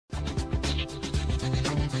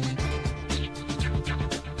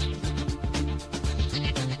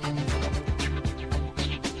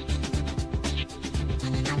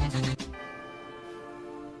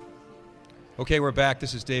Okay, we're back.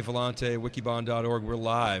 This is Dave Vellante, wikibon.org. We're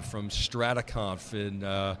live from Strata Conf in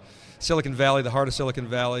Silicon Valley, the heart of Silicon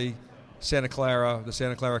Valley, Santa Clara, the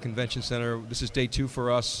Santa Clara Convention Center. This is day 2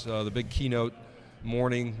 for us. The big keynote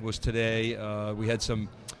morning was today. We had some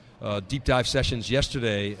deep dive sessions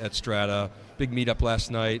yesterday at Strata. Big meetup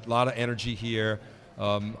last night. A lot of energy here.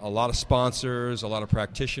 A lot of sponsors, a lot of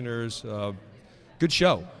practitioners. Good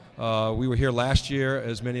show. We were here last year,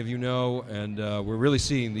 as many of you know, and we're really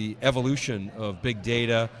seeing the evolution of big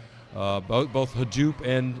data, both Hadoop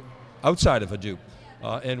and outside of Hadoop.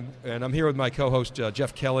 And I'm here with my co-host,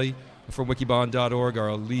 Jeff Kelly from wikibon.org,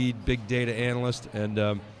 our lead big data analyst,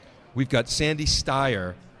 and we've got Sandy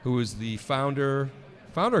Steier, who is the founder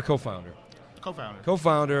or co-founder?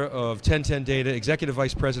 Co-founder of 1010 Data, executive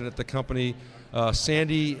vice president at the company.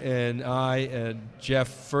 Sandy and I and Jeff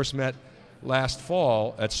first met last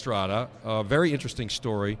fall at Strata. A very interesting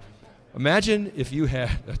story. Imagine if you had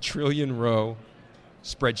a trillion-row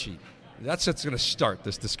spreadsheet. That's what's going to start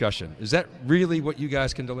this discussion. Is that really what you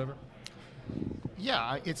guys can deliver?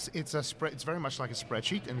 Yeah, it's very much like a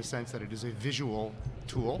spreadsheet in the sense that it is a visual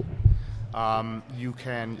tool. You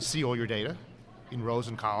can see all your data in rows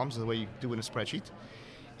and columns the way you do in a spreadsheet,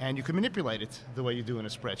 and you can manipulate it the way you do in a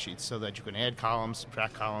spreadsheet so that you can add columns,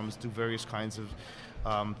 subtract columns, do various kinds of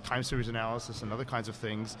time series analysis and other kinds of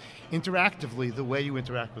things interactively the way you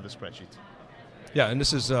interact with a spreadsheet. Yeah, and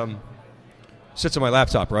this is sits on my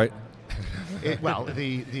laptop, right?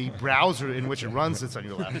 The browser in which it runs sits on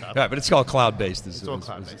your laptop. Yeah, but it's called cloud-based. It's all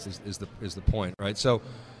cloud-based. Is the point, right? So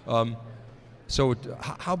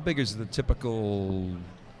how big is the typical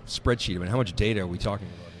spreadsheet? I mean, how much data are we talking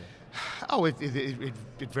about here? Oh,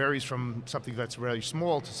 it varies from something that's really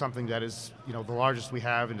small to something that is, the largest we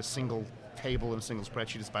have in a single table in a single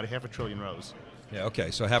spreadsheet is about 500 billion rows. Yeah, okay,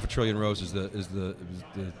 so 500 billion rows is the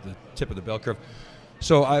tip of the bell curve.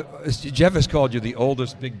 So Jeff has called you the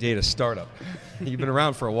oldest big data startup. You've been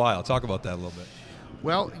around for a while. Talk about that a little bit.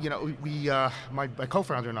 Well, my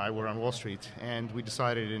co-founder and I were on Wall Street, and we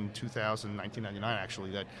decided in 1999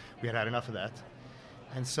 actually, that we had enough of that.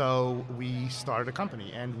 And so we started a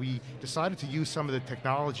company, and we decided to use some of the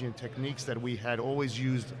technology and techniques that we had always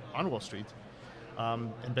used on Wall Street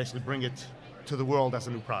and basically bring it to the world as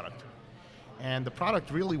a new product. And the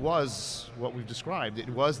product really was what we've described. It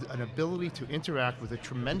was an ability to interact with a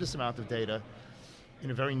tremendous amount of data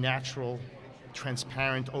in a very natural,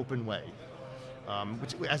 transparent, open way,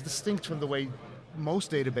 which, as distinct from the way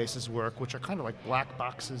most databases work, which are kind of like black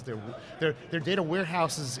boxes. They're data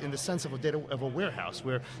warehouses in the sense of a warehouse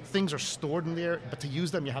where things are stored in there, but to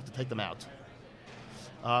use them you have to take them out.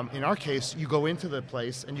 In our case, you go into the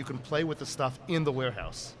place and you can play with the stuff in the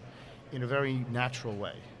warehouse in a very natural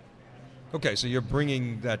way. Okay, so you're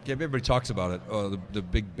bringing that. Everybody talks about it. The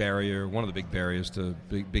big barrier, one of the big barriers to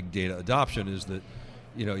big data adoption is that,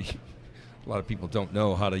 a lot of people don't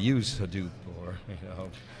know how to use Hadoop or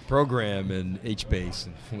program and HBase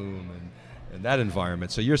and Flume and that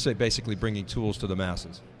environment. So you're basically bringing tools to the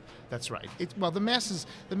masses. That's right. The masses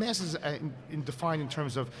defined in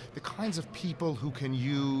terms of the kinds of people who can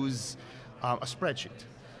use a spreadsheet.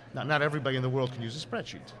 Now, not everybody in the world can use a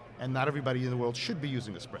spreadsheet, and not everybody in the world should be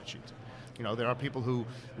using a spreadsheet. There are people who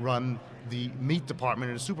run the meat department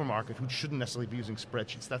in a supermarket who shouldn't necessarily be using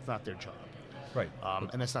spreadsheets. That's not their job. Right.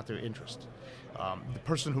 And that's not their interest. The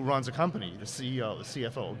person who runs a company, the CEO, the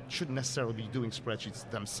CFO, shouldn't necessarily be doing spreadsheets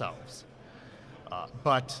themselves.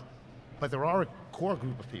 But there are a core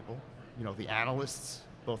group of people, the analysts,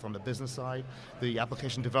 both on the business side, the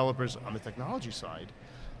application developers on the technology side,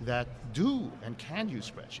 that do and can use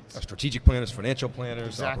spreadsheets. Strategic planners, financial planners,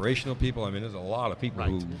 exactly. Operational people. I mean, there's a lot of people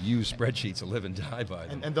who use spreadsheets and live and die by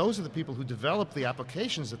them. And those are the people who develop the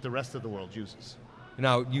applications that the rest of the world uses.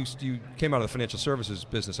 Now, you came out of the financial services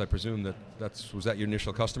business. I presume was that your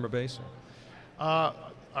initial customer base?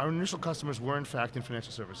 Our initial customers were, in fact, in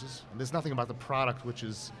financial services. There's nothing about the product which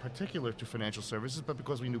is particular to financial services, but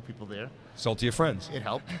because we knew people there. Sold to your friends. It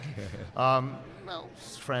helped.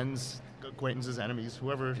 Friends, acquaintances, enemies,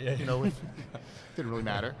 whoever, it didn't really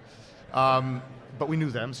matter. But we knew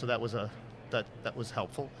them, so that was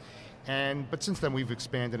helpful. But since then, we've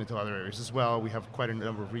expanded into other areas as well. We have quite a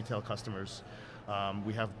number of retail customers.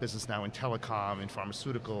 We have business now in telecom, in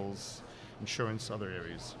pharmaceuticals, insurance, other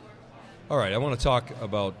areas. All right, I want to talk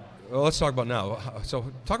about, let's talk about now. So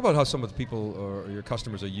talk about how some of the people or your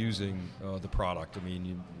customers are using the product. I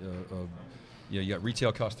mean, you got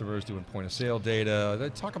retail customers doing point of sale data.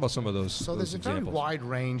 Talk about some of those So there's examples. A very wide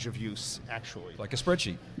range of use, actually. Like a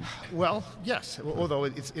spreadsheet. Well, yes, although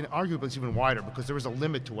arguably it's even wider because there is a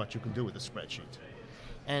limit to what you can do with a spreadsheet.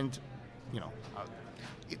 And,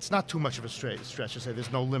 it's not too much of a stretch to say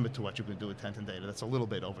there's no limit to what you can do with Tenten data. That's a little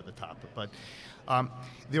bit over the top. But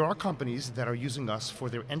there are companies that are using us for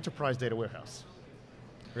their enterprise data warehouse.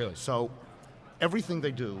 Really? So everything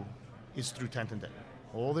they do is through Tenten data.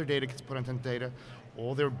 All their data gets put on Tenten data.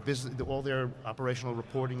 All their business, all their operational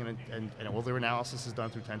reporting and all their analysis is done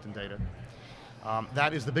through Tenten data.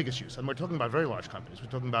 That is the biggest use, and we're talking about very large companies. We're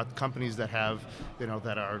talking about companies that have,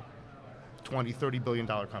 that are 20, $30 billion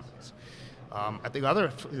companies. At the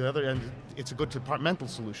other end, it's a good departmental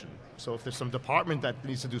solution. So if there's some department that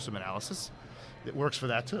needs to do some analysis, it works for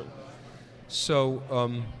that too. So,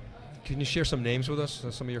 can you share some names with us,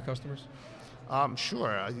 some of your customers?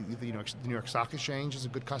 Sure. The New York Stock Exchange is a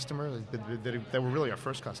good customer. They were really our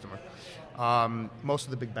first customer. Most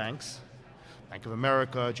of the big banks, Bank of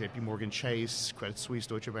America, J.P. Morgan Chase, Credit Suisse,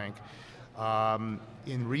 Deutsche Bank.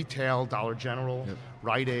 In retail, Dollar General, yep.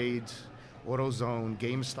 RiteAid, AutoZone,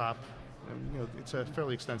 GameStop. It's a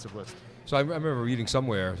fairly extensive list. So I remember reading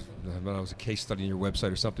somewhere, when I was a case study on your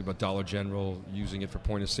website or something, about Dollar General using it for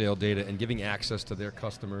point of sale data and giving access to their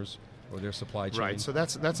customers or their supply chain. Right, so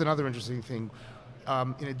that's another interesting thing.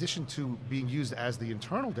 In addition to being used as the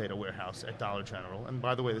internal data warehouse at Dollar General, and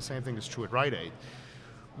by the way, the same thing is true at RiteAid,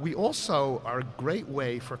 we also are a great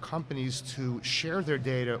way for companies to share their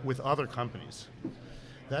data with other companies.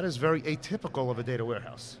 That is very atypical of a data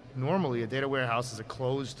warehouse. Normally, a data warehouse is a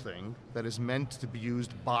closed thing that is meant to be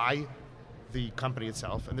used by the company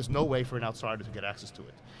itself, and there's no way for an outsider to get access to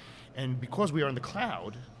it. And because we are in the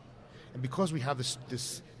cloud, and because we have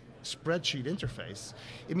this spreadsheet interface,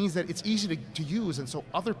 it means that it's easy to use, and so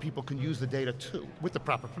other people can use the data too, with the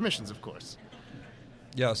proper permissions, of course.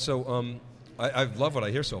 Yeah, so I love what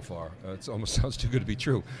I hear so far. It almost sounds too good to be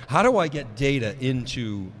true. How do I get data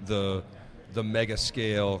into the mega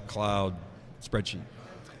scale cloud spreadsheet?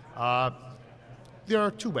 There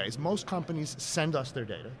are two ways. Most companies send us their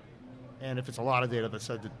data, and if it's a lot of data,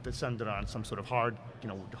 they send it on some sort of hard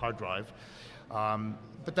drive.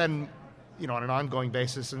 But then, on an ongoing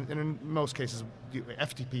basis, and in most cases,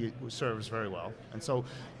 FTP serves very well. And so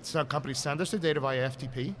some companies send us their data via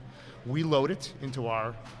FTP. We load it into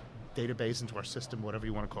our database, into our system, whatever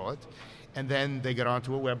you want to call it, and then they get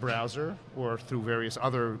onto a web browser or through various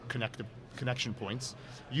other connection points,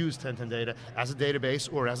 use Tenten data as a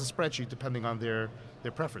database or as a spreadsheet, depending on their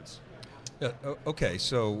preference. Yeah, okay,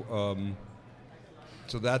 so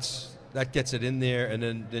that gets it in there,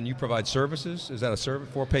 and then you provide services? Is that a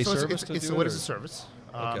for-pay service? It's a service.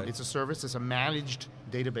 Okay. It's a service. It's a managed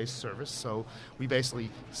database service. So we basically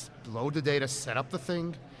load the data, set up the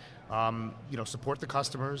thing, support the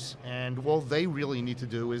customers, and all they really need to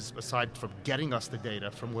do is, aside from getting us the data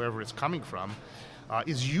from wherever it's coming from,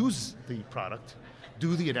 is use the product,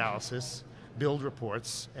 do the analysis, build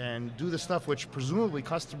reports, and do the stuff which presumably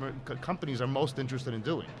companies are most interested in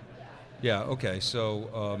doing. Yeah, okay,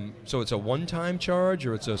 so it's a one-time charge,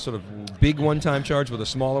 or it's a sort of big one-time charge with a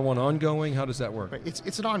smaller one ongoing? How does that work?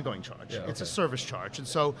 It's an ongoing charge. Yeah, okay. It's a service charge. And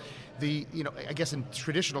so I guess in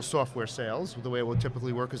traditional software sales, the way it will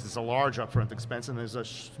typically work is there's a large upfront expense and there's a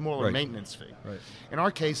smaller maintenance fee. Right. In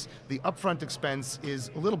our case, the upfront expense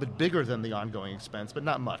is a little bit bigger than the ongoing expense, but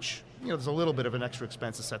not much. There's a little bit of an extra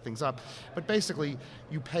expense to set things up, but basically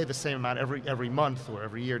you pay the same amount every month or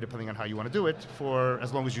every year, depending on how you want to do it, for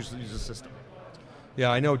as long as you use the system. Yeah,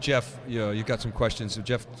 I know, Jeff, you've got some questions. So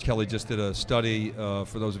Jeff Kelly just did a study,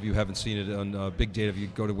 for those of you who haven't seen it, on big data. If you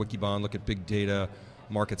go to Wikibon, look at big data,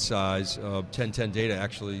 market size. 1010 data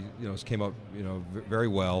actually came up very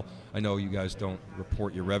well. I know you guys don't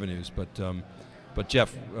report your revenues, but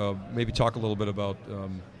Jeff, maybe talk a little bit about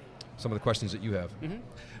some of the questions that you have. Mm-hmm.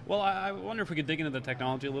 Well, I wonder if we could dig into the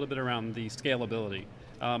technology a little bit around the scalability,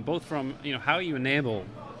 both from how you enable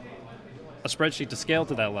a spreadsheet to scale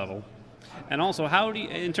to that level, and also how do you,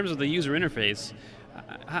 in terms of the user interface,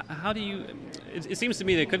 how do you? It seems to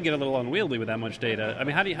me that it could get a little unwieldy with that much data. I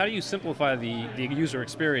mean, how do you simplify the user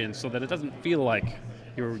experience so that it doesn't feel like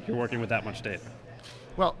you're working with that much data?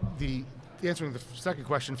 Well, answering the second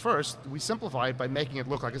question first, we simplify it by making it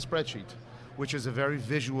look like a spreadsheet, which is a very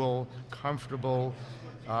visual, comfortable,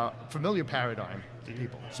 familiar paradigm to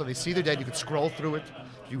people. So they see their data, you can scroll through it.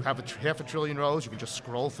 You have half a trillion rows, you can just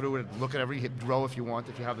scroll through it, look at every row if you want,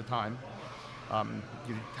 if you have the time.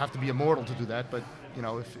 You have to be immortal to do that, but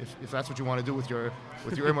if that's what you want to do with your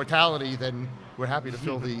immortality, then we're happy to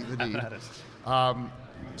fill the need.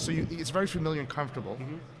 So it's very familiar and comfortable.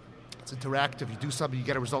 Mm-hmm. It's interactive. You do something, you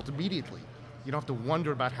get a result immediately. You don't have to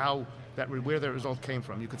wonder about where that result came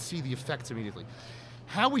from. You could see the effects immediately.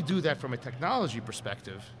 How we do that from a technology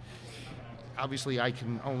perspective obviously I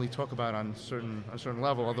can only talk about on a certain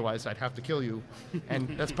level, otherwise I'd have to kill you. And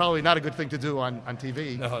that's probably not a good thing to do on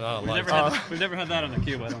TV. No, we've never had that on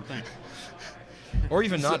theCUBE, I don't think. Or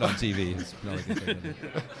even not on TV. It's not a good thing to do.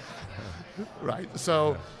 Right,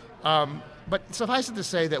 so, but suffice it to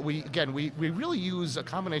say that we really use a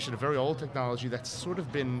combination of very old technology that's sort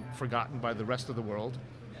of been forgotten by the rest of the world,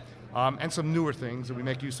 and some newer things, and we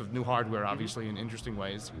make use of new hardware, obviously, in interesting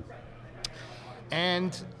ways.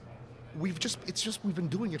 And we've been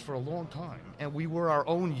doing it for a long time, and we were our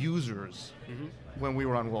own users when we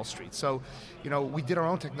were on Wall Street. So, we did our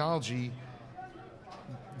own technology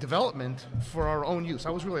development for our own use. I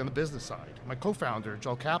was really on the business side. My co-founder,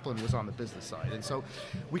 Joel Kaplan, was on the business side, and so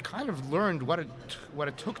we kind of learned what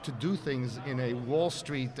it took to do things in a Wall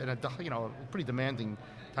Street and a pretty demanding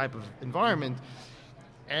type of environment,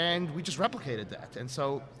 and we just replicated that. And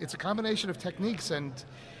so it's a combination of techniques, and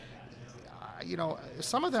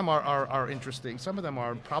some of them are interesting. Some of them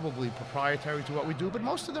are probably proprietary to what we do, but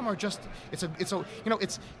most of them are just.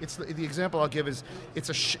 The example I'll give is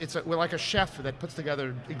we're like a chef that puts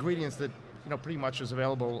together ingredients that pretty much is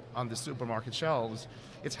available on the supermarket shelves.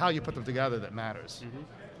 It's how you put them together that matters.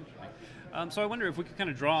 So I wonder if we could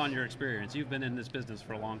kind of draw on your experience. You've been in this business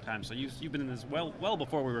for a long time, so you've been in this well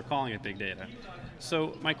before we were calling it big data.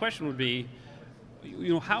 So my question would be,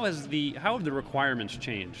 how have the requirements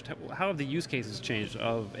changed? How have the use cases changed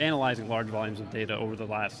of analyzing large volumes of data over the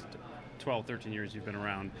last 12, 13 years you've been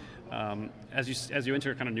around? As you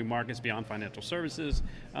enter kind of new markets beyond financial services,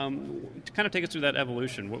 to kind of take us through that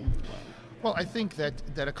evolution. Well, I think that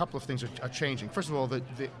a couple of things are changing. First of all, there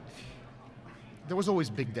was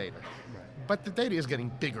always big data, but the data is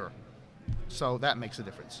getting bigger, so that makes a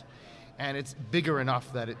difference. And it's bigger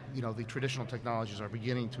enough that the traditional technologies are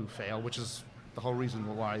beginning to fail, which is the whole reason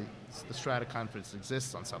why the Strata Conference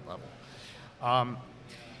exists on some level.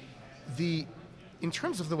 In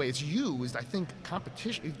terms of the way it's used, I think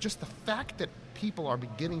competition, just the fact that people are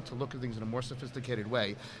beginning to look at things in a more sophisticated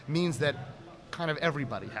way means that kind of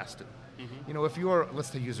everybody has to. If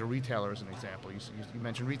let's use a retailer as an example, you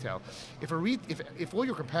mentioned retail. If all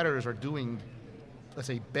your competitors are doing, let's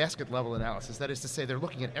say, basket level analysis, that is to say they're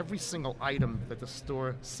looking at every single item that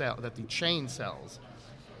that the chain sells,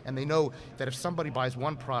 and they know that if somebody buys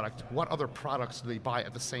one product, what other products do they buy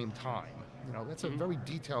at the same time? That's a very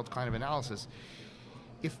detailed kind of analysis.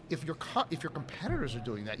 If your competitors are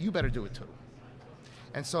doing that, you better do it too.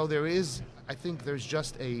 And so I think there's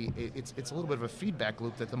just it's a little bit of a feedback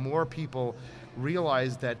loop that the more people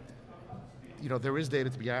realize that there is data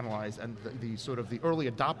to be analyzed, and the early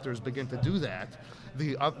adopters begin to do that,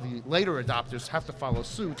 the later adopters have to follow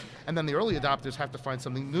suit, and then the early adopters have to find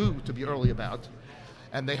something new to be early about.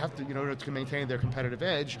 And they have to, to maintain their competitive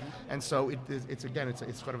edge. And so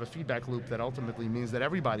it's sort of a feedback loop that ultimately means that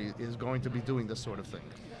everybody is going to be doing this sort of thing.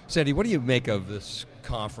 Sandy, what do you make of this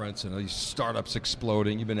conference and these startups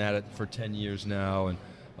exploding? You've been at it for 10 years now, and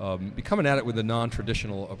you're coming at it with a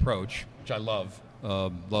non-traditional approach, which I love.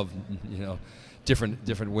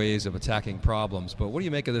 Different ways of attacking problems. But what do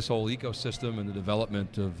you make of this whole ecosystem and the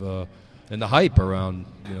development of and the hype around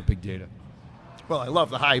big data? Well, I love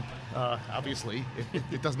the hype, obviously.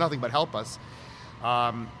 It does nothing but help us.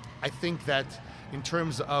 I think that in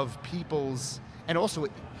terms of people's, and also,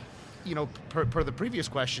 per the previous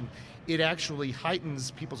question, it actually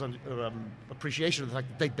heightens people's appreciation of the fact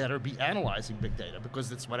that they better be analyzing big data, because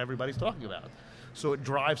that's what everybody's talking about. So it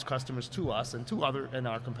drives customers to us and to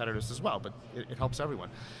our competitors as well, but it helps everyone.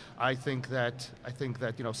 I think that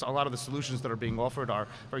so a lot of the solutions that are being offered are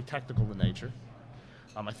very technical in nature.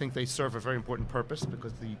 I think they serve a very important purpose,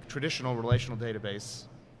 because the traditional relational database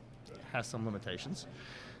has some limitations,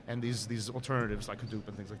 and these alternatives like Hadoop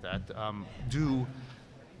and things like that do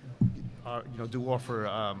offer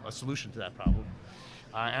a solution to that problem.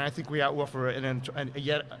 And I think we offer and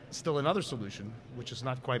yet still another solution, which is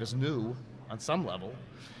not quite as new on some level,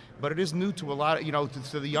 but it is new to a lot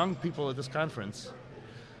of, to the young people at this conference.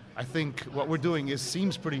 I think what we're doing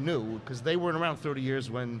seems pretty new, because they weren't around 30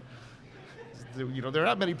 years when. There are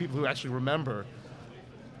not many people who actually remember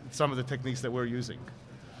some of the techniques that we're using.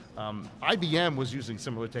 IBM was using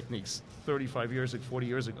similar techniques 40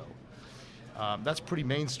 years ago. That's pretty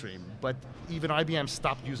mainstream, but even IBM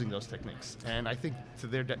stopped using those techniques, and I think to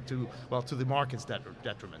the market's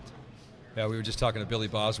detriment. Yeah, we were just talking to Billy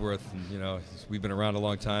Bosworth, and we've been around a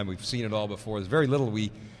long time. We've seen it all before. There's very little we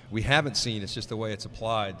haven't seen. It's just the way it's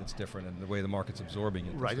applied that's different, and the way the market's absorbing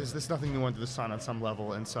it. Right. There's nothing new under the sun on some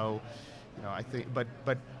level, and so. I think, but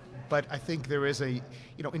I think there is in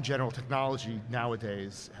general, technology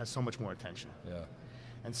nowadays has so much more attention. Yeah.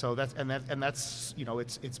 And so that's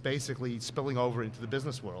it's basically spilling over into the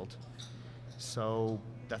business world, so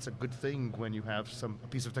that's a good thing when you have a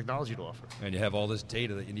piece of technology to offer. And you have all this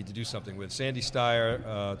data that you need to do something with. Sandy Steier,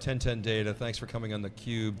 1010 Data, thanks for coming on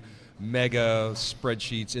theCUBE. Mega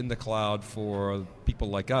spreadsheets in the cloud for people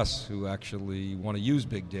like us who actually want to use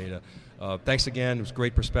big data. Thanks again, it was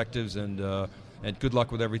great perspectives, and good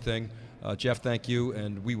luck with everything. Jeff, thank you,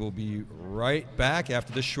 and we will be right back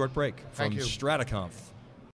after this short break from Strata Conf.